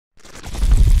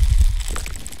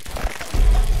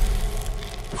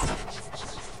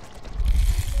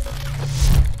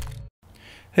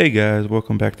Hey guys,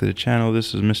 welcome back to the channel.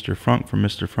 This is Mr. Frunk from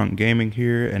Mr. Frunk Gaming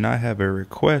here, and I have a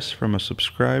request from a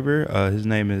subscriber. His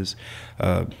name is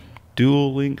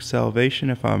Dual Link Salvation,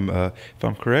 if I'm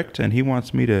correct, and he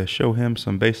wants me to show him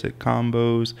some basic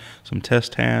combos, some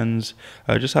test hands,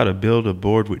 just how to build a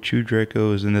board with two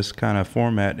Dracos in this kind of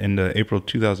format, in the April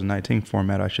 2019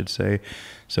 format, I should say.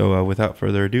 So without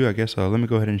further ado, I guess let me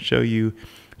go ahead and show you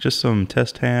just some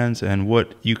test hands and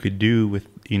what you could do with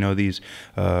these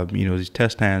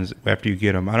test hands after you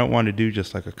get them. I don't want to do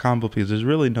just like a combo because there's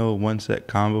really no one set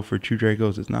combo for two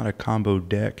Dracos. It's not a combo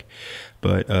deck,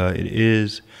 but it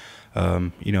is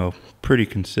pretty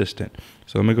consistent.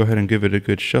 So let me go ahead and give it a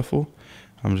good shuffle.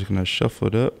 I'm just gonna shuffle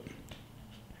it up.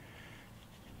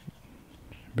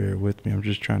 Bear with me, I'm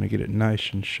just trying to get it nice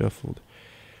and shuffled.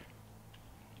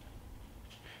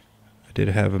 I did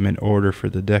have them in order for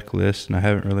the deck list, and I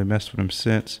haven't really messed with them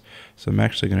since. So I'm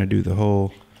actually going to do the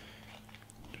whole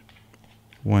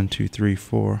 1, 2, 3,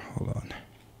 4. Hold on.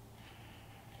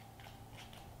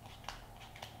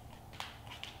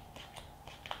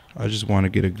 I just want to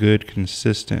get a good,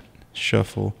 consistent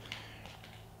shuffle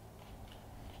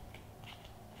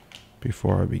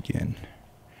before I begin.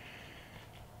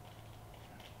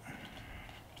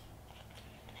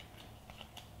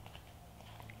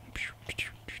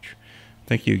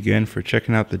 Thank you again for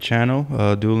checking out the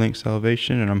channel, Dual Link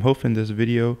Salvation, and I'm hoping this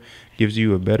video gives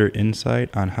you a better insight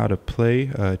on how to play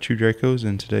True Dracos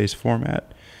in today's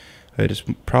format. It is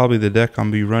probably the deck I'll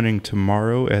be running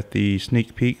tomorrow at the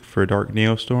sneak peek for Dark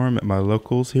Neostorm at my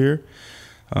locals here.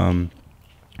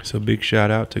 So big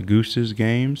shout out to Goose's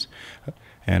Games,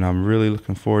 and I'm really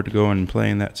looking forward to going and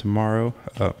playing that tomorrow.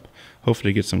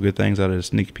 Hopefully get some good things out of the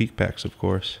sneak peek packs, of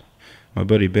course. My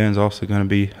buddy Ben's also going to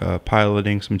be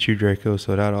piloting some Chew Draco,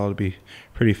 so that ought to be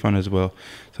pretty fun as well.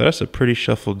 So that's a pretty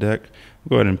shuffled deck. I'll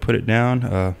go ahead and put it down.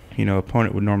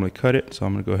 Opponent would normally cut it, so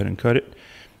I'm going to go ahead and cut it.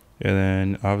 And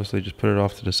then obviously just put it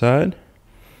off to the side.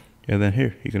 And then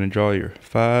here, you're going to draw your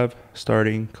 5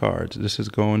 starting cards. This is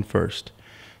going first.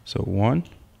 So 1,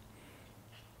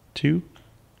 2,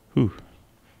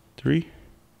 3,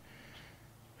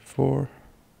 4,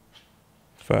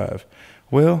 5.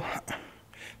 Well,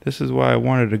 this is why I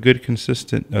wanted a good,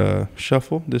 consistent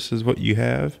shuffle. This is what you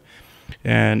have.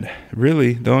 And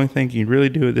really, the only thing you can really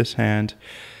do with this hand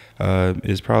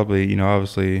is probably,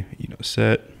 obviously,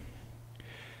 set.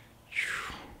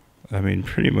 I mean,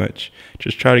 pretty much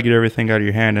just try to get everything out of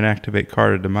your hand and activate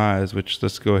Card of Demise, which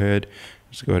let's go ahead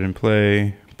and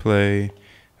play,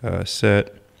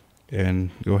 set,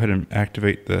 and go ahead and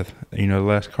activate the, the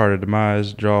last Card of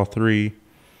Demise, draw 3,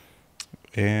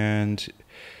 and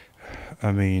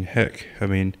I mean, heck,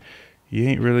 you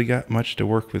ain't really got much to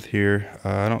work with here.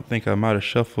 I don't think I might have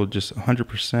shuffled just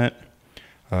 100%.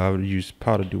 I would use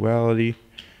Pot of Duality.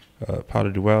 Pot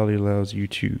of Duality allows you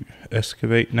to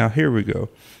excavate. Now, here we go.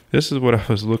 This is what I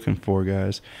was looking for,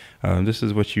 guys. This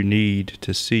is what you need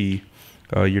to see.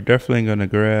 You're definitely going to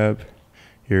grab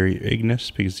your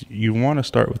Ignis because you want to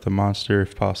start with the monster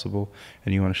if possible,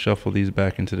 and you want to shuffle these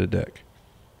back into the deck.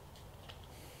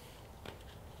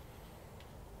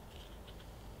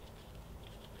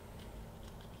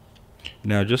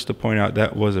 Now, just to point out,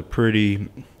 that was a pretty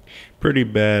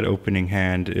bad opening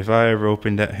hand. If I ever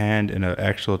opened that hand in an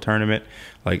actual tournament,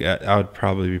 like I would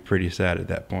probably be pretty sad at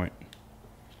that point.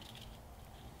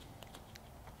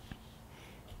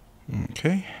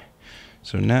 Okay,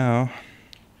 so now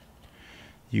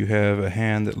you have a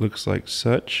hand that looks like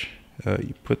such.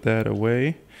 You put that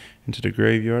away into the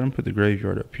graveyard and put the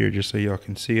graveyard up here just so y'all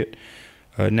can see it.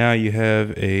 Now you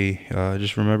have a,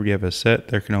 just remember you have a set,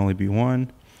 there can only be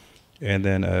one. And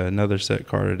then another set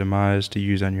Card of Demise to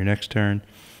use on your next turn,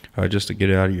 just to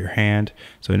get it out of your hand.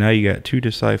 So now you got 2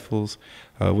 Disciples.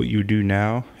 What you do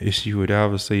now is you would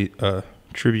obviously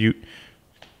tribute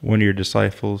one of your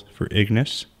Disciples for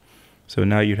Ignis. So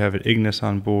now you'd have an Ignis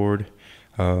on board.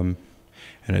 And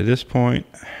at this point,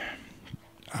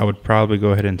 I would probably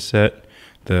go ahead and set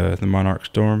the Monarch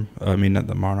Storm. I mean, not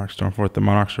the Monarch Stormforth, the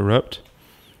Monarch's Erupt.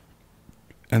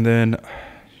 And then,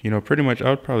 pretty much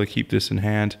I would probably keep this in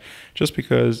hand just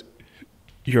because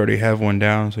you already have one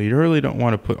down. So you really don't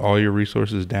want to put all your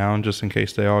resources down just in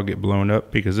case they all get blown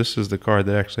up, because this is the card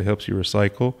that actually helps you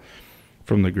recycle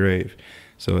from the grave.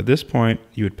 So at this point,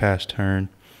 you would pass turn.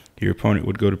 Your opponent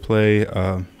would go to play.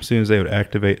 As soon as they would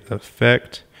activate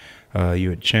effect, you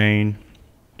would chain,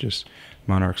 just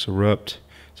Monarch's Erupt.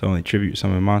 So only tribute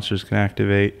summon monsters can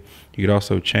activate. You could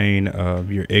also chain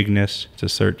your Ignis to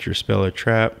search your spell or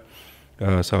trap.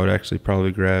 So I would actually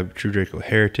probably grab True Draco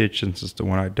Heritage since it's the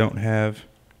one I don't have.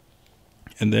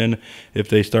 And then if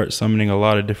they start summoning a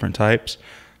lot of different types,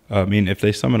 I mean, if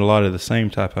they summon a lot of the same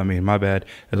type, I mean, my bad.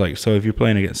 It's like, so if you're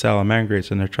playing against Salamangreats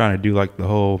and they're trying to do like the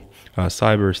whole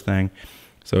Cybers thing,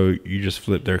 so you just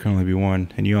flip, there can only be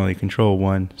one, and you only control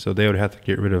one, so they would have to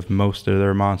get rid of most of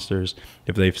their monsters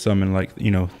if they've summoned like, you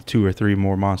know, 2 or 3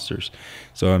 more monsters.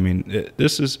 So I mean,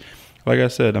 this is, like I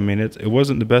said, I mean, it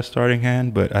wasn't the best starting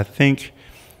hand, but I think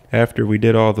after we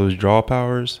did all those draw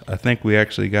powers, I think we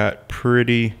actually got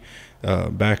pretty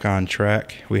back on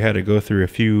track. We had to go through a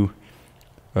few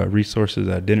resources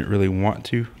I didn't really want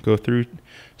to go through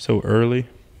so early,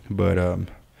 but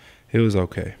it was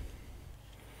okay.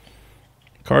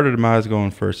 Card of Demise going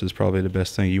first is probably the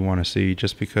best thing you want to see,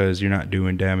 just because you're not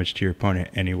doing damage to your opponent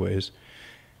anyways.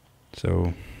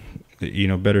 So, you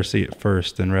know, better see it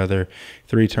first than rather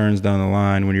 3 turns down the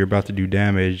line when you're about to do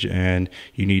damage and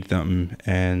you need something,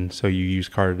 and so you use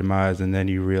Card of Demise and then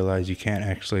you realize you can't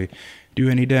actually do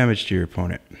any damage to your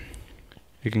opponent.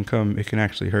 It can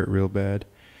actually hurt real bad.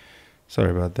 Sorry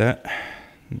about that.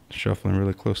 Shuffling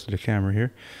really close to the camera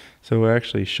here. So I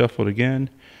actually shuffled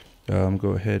again.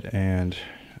 Go ahead and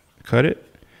cut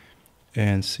it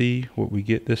and see what we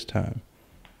get this time.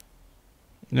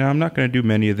 Now, I'm not going to do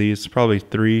many of these, probably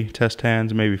 3 test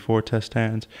hands, maybe 4 test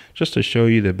hands, just to show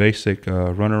you the basic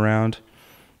runaround.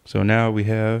 So now we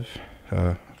have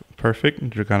Perfect,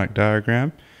 Draconic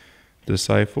Diagram,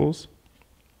 Disciples,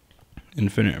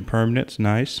 Infinite Impermanence,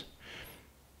 nice,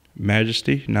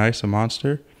 Majesty, nice, a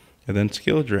monster, and then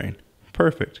Skill Drain.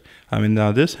 Perfect. I mean,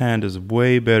 now this hand is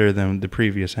way better than the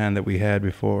previous hand that we had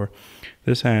before.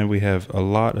 This hand, we have a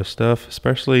lot of stuff,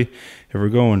 especially if we're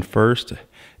going first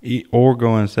or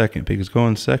going second, because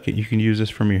going second, you can use this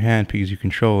from your hand because you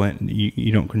control it, and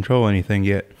you don't control anything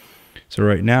yet. So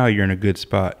right now, you're in a good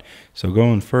spot. So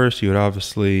going first, you would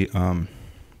obviously,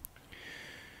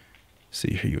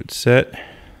 see here, you would set,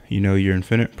 you know, your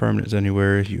Infinite Permanence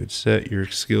anywhere. You would set your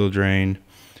Skill Drain,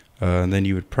 and then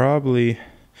you would probably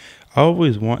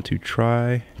always want to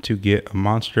try to get a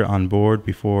monster on board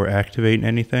before activating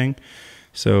anything.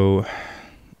 So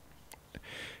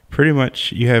pretty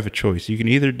much you have a choice. You can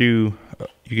either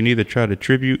try to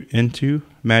tribute into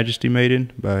Majesty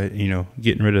Maiden by, you know,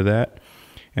 getting rid of that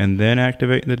and then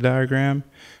activating the diagram,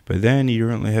 but then you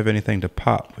don't really have anything to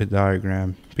pop with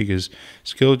diagram, because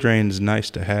Skill Drain is nice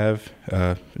to have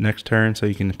next turn, so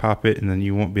you can pop it and then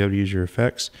you won't be able to use your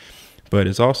effects. But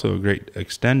it's also a great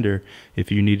extender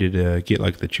if you needed to get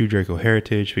like the True Draco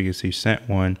Heritage, because you sent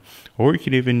one. Or you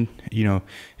could even, you know,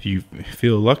 if you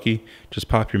feel lucky, just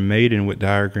pop your Maiden with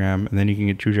Diagram, and then you can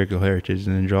get True Draco Heritage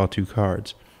and then draw 2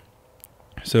 cards.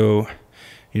 So,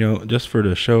 you know, just for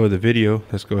the show of the video,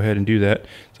 let's go ahead and do that.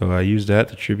 So I use that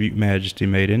to tribute Majesty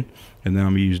Maiden, and then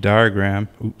I'm going to use Diagram.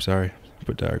 Oops, sorry,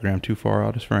 put Diagram too far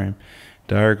out of frame.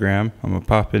 Diagram, I'm going to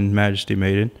pop in Majesty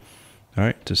Maiden. All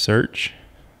right, to search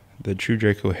the True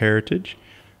Draco Heritage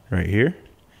right here,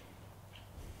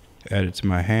 add it to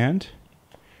my hand,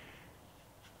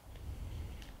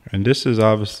 and this is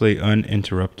obviously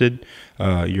uninterrupted.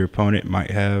 Your opponent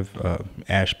might have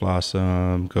Ash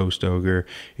Blossom, Ghost Ogre,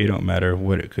 it don't matter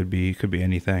what it could be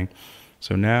anything.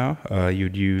 So now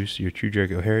you'd use your True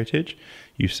Draco Heritage,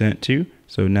 you sent 2,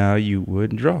 so now you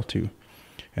would draw 2.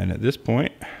 And at this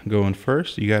point, going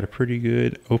first, you got a pretty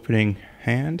good opening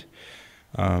hand.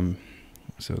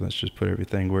 So let's just put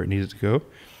everything where it needs to go.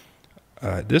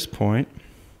 At this point,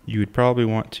 you would probably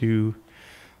want to,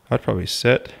 I'd probably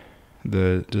set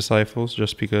the Disciples,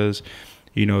 just because,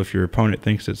 you know, if your opponent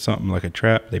thinks it's something like a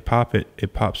trap, they pop it,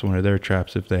 it pops one of their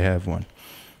traps if they have one.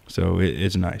 So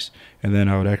it's nice. And then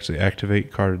I would actually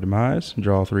activate Card of Demise,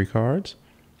 draw 3 cards.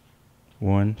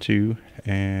 1, 2,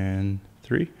 and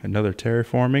 3. Another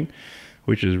Terraforming,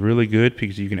 which is really good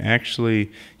because you can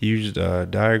actually use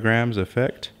Diagram's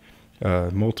effect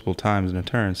multiple times in a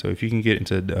turn. So if you can get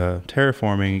into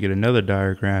Terraforming and get another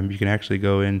Diagram, you can actually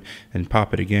go in and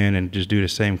pop it again and just do the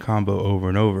same combo over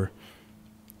and over.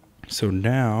 So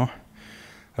now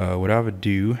what I would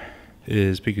do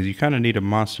is, because you kind of need a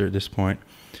monster at this point,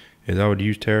 is I would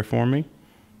use Terraforming,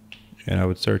 and I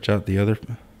would search out the other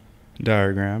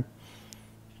Diagram.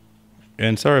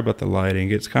 And sorry about the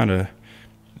lighting, it's kind of,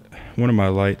 one of my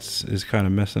lights is kind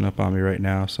of messing up on me right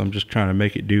now, so I'm just trying to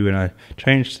make it do. And I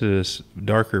changed to this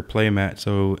darker playmat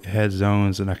so it has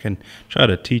zones, and I can try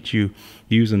to teach you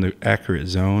using the accurate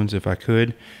zones if I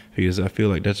could, because I feel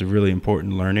like that's a really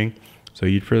important learning. So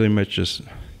you'd pretty much just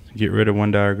get rid of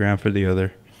one Diagram for the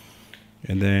other,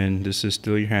 and then this is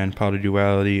still your hand, Pot of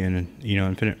Duality and, you know,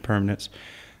 Infinite Permanence.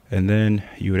 And then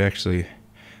you would actually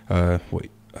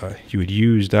you would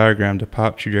use Diagram to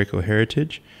pop True Draco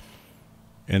Heritage.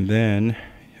 And then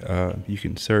you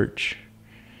can search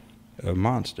a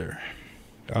monster.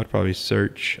 I'd probably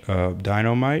search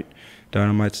Dynamite.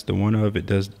 Dynamite's the one of it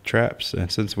does the traps,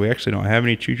 and since we actually don't have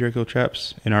any True Draco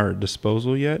traps in our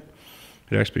disposal yet,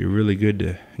 it'd actually be really good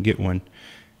to get one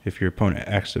if your opponent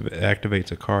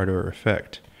activates a card or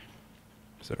effect.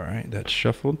 So alright, that's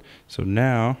shuffled. So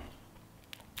now,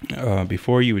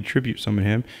 before you would tribute summon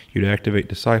him, you'd activate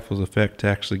Disciple's effect to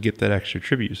actually get that extra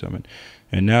tribute summon.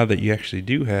 And now that you actually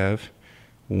do have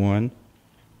 1,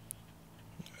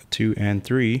 2, and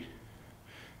 3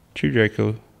 True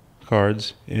Draco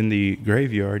cards in the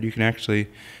graveyard, you can actually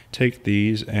take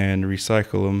these and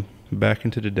recycle them back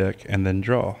into the deck and then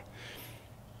draw.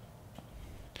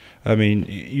 I mean,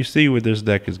 you see where this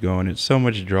deck is going. It's so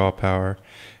much draw power,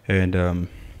 and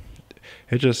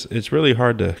it's really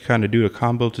hard to kind of do a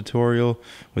combo tutorial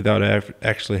without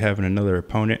actually having another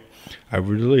opponent. I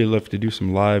would really love to do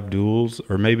some live duels,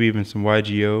 or maybe even some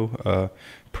YGO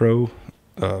pro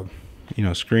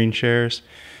screen shares,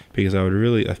 because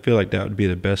I feel like that would be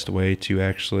the best way to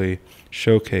actually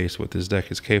showcase what this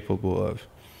deck is capable of.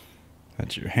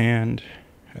 That's your hand,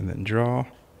 and then draw.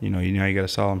 You got a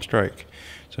Solemn Strike.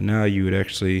 So now you would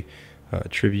actually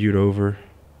tribute over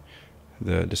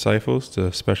the Disciples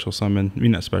to special summon,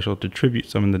 to tribute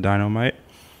summon the Dynamite.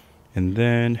 And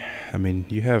then,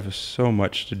 you have so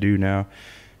much to do now.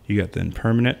 You got the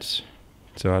impermanence,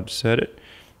 so I'd set it.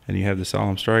 And you have the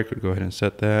Solemn Strike, would go ahead and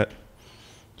set that.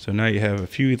 So now you have a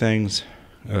few things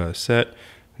set.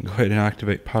 Go ahead and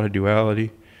activate Pot of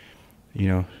Duality.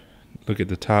 Look at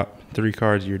the top 3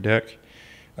 cards of your deck.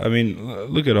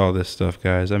 Look at all this stuff,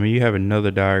 guys. You have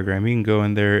another diagram. You can go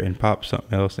in there and pop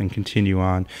something else and continue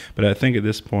on. But I think at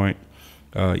this point,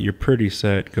 you're pretty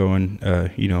set going,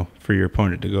 for your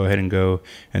opponent to go ahead and go.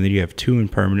 And then you have 2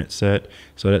 impermanent set.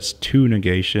 So that's 2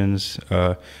 negations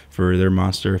for their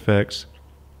monster effects.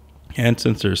 And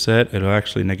since they're set, it'll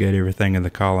actually negate everything in the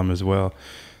column as well.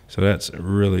 So that's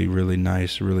really, really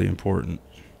nice, really important.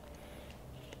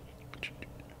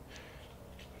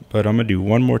 But I'm going to do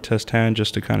one more test hand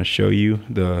just to kind of show you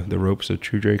the ropes of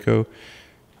True Draco.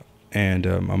 And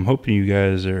I'm hoping you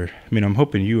guys are, I'm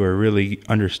hoping you are really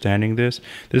understanding this.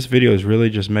 This video is really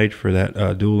just made for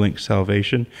that Duel Link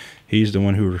Salvation. He's the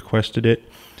one who requested it.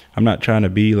 I'm not trying to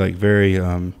be like very,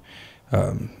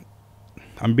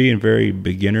 I'm being very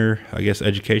beginner, I guess,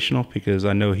 educational, because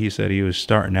I know he said he was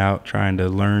starting out trying to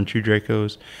learn True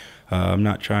Dracos. I'm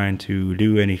not trying to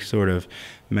do any sort of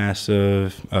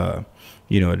massive,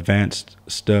 advanced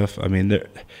stuff.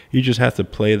 You just have to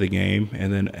play the game,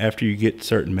 and then after you get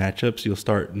certain matchups, you'll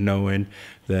start knowing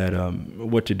that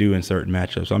what to do in certain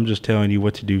matchups. I'm just telling you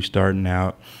what to do starting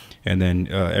out, and then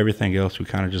everything else we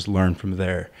kind of just learn from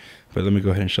there. But let me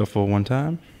go ahead and shuffle one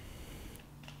time.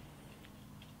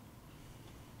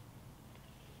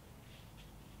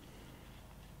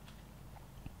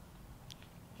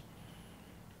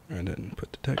 And then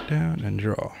put the deck down and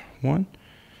draw. 1,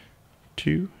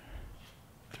 2,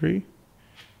 3,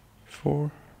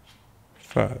 4,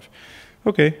 5.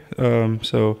 Okay,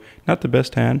 so not the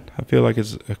best hand. I feel like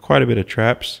it's quite a bit of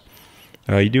traps.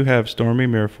 You do have Stormy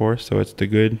Mirror Force, so it's the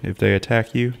good. If they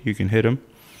attack you, you can hit them.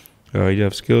 You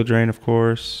have Skill Drain, of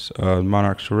course,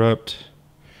 Monarch's Erupt,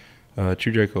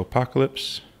 True Draco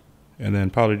Apocalypse, and then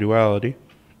Pot of Duality.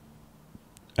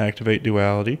 Activate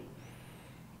Duality.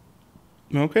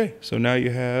 Okay, so now you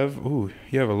have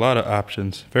a lot of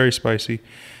options. Very spicy.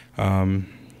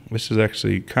 This is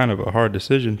actually kind of a hard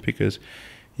decision, because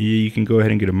you can go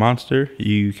ahead and get a monster.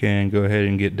 You can go ahead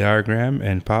and get Diagram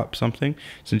and pop something.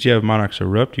 Since you have Monarch's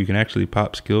Erupt, you can actually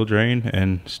pop Skill Drain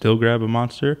and still grab a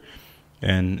monster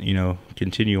and,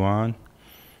 continue on.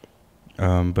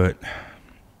 But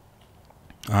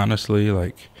honestly,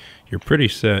 you're pretty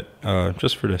set,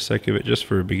 just for the sake of it, just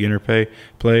for beginner play.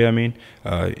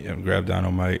 Grab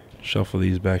Dynamite, shuffle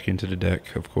these back into the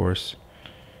deck, of course.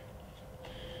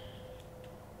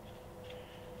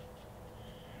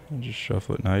 And just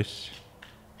shuffle it nice.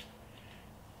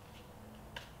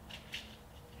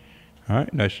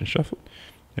 Alright, nice and shuffled.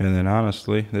 And then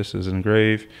honestly, this is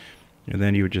engrave. And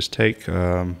then you would just take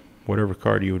whatever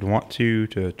card you would want to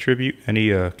tribute any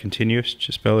continuous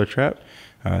spell or trap.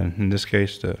 In this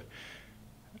case, the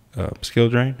Skill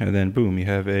Drain, and then boom, you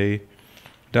have a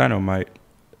Dynamite,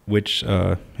 which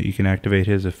you can activate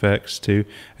his effects to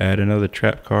add another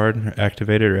trap card,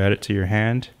 activate it, or add it to your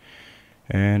hand.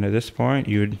 And at this point,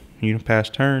 you would pass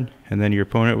turn, and then your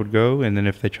opponent would go, and then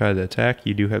if they try to attack,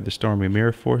 you do have the Stormy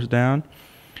Mirror Force down.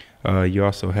 You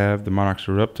also have the Monarch's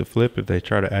Erupt to flip if they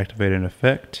try to activate an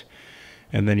effect.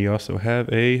 And then you also have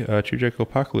a True Draco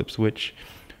Apocalypse, which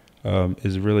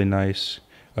is really nice.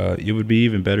 It would be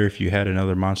even better if you had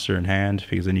another monster in hand,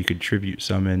 because then you could tribute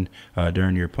summon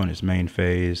during your opponent's main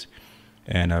phase,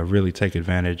 and really take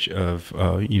advantage of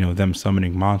them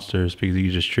summoning monsters, because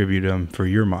you just tribute them for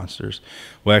your monsters.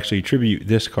 Well, actually tribute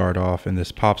this card off and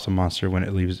this pops a monster when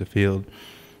it leaves the field.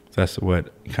 That's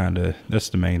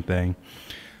the main thing.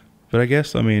 But I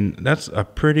guess, that's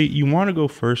you want to go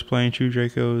first playing True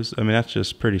Dracos. That's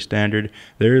just pretty standard.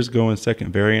 There is going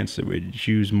second variants that would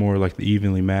use more like the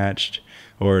evenly matched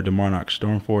or the Monarch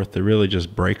Stormforth to really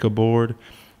just break a board.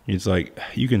 It's like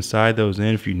you can side those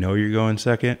in if you know you're going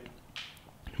second,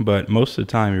 but most of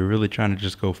the time you're really trying to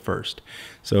just go first.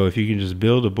 So if you can just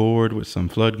build a board with some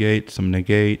floodgates, some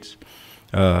negates,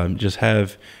 just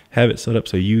have it set up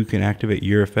so you can activate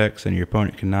your effects and your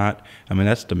opponent cannot.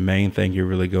 That's the main thing you're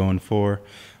really going for.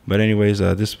 But anyways,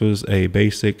 this was a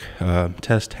basic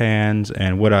test hands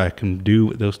and what I can do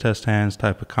with those test hands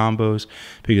type of combos,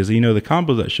 because the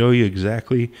combos that show you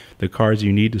exactly the cards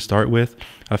you need to start with,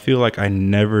 I feel like I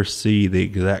never see the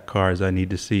exact cards I need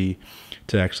to see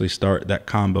to actually start that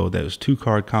combo. Those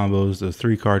 2-card combos, those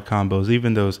 3-card combos,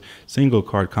 even those single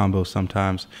card combos,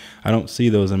 sometimes I don't see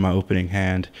those in my opening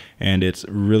hand, and it's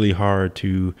really hard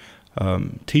to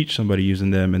teach somebody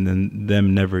using them and then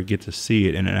them never get to see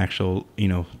it in an actual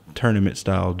tournament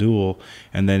style duel,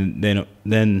 and then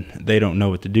they don't know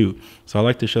what to do. So I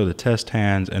like to show the test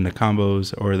hands and the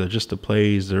combos, or just the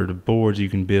plays or the boards you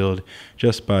can build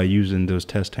just by using those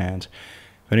test hands.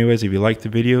 Anyways, if you liked the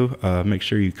video, make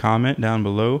sure you comment down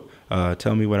below.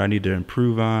 Tell me what I need to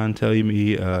improve on. Tell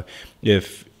me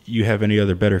if you have any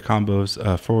other better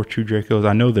combos for True Dracos.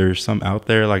 I know there's some out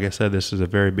there. Like I said, this is a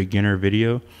very beginner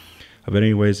video. But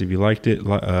anyways, if you liked it,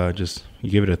 just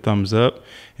give it a thumbs up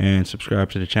and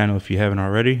subscribe to the channel if you haven't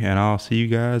already. And I'll see you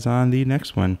guys on the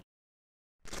next one.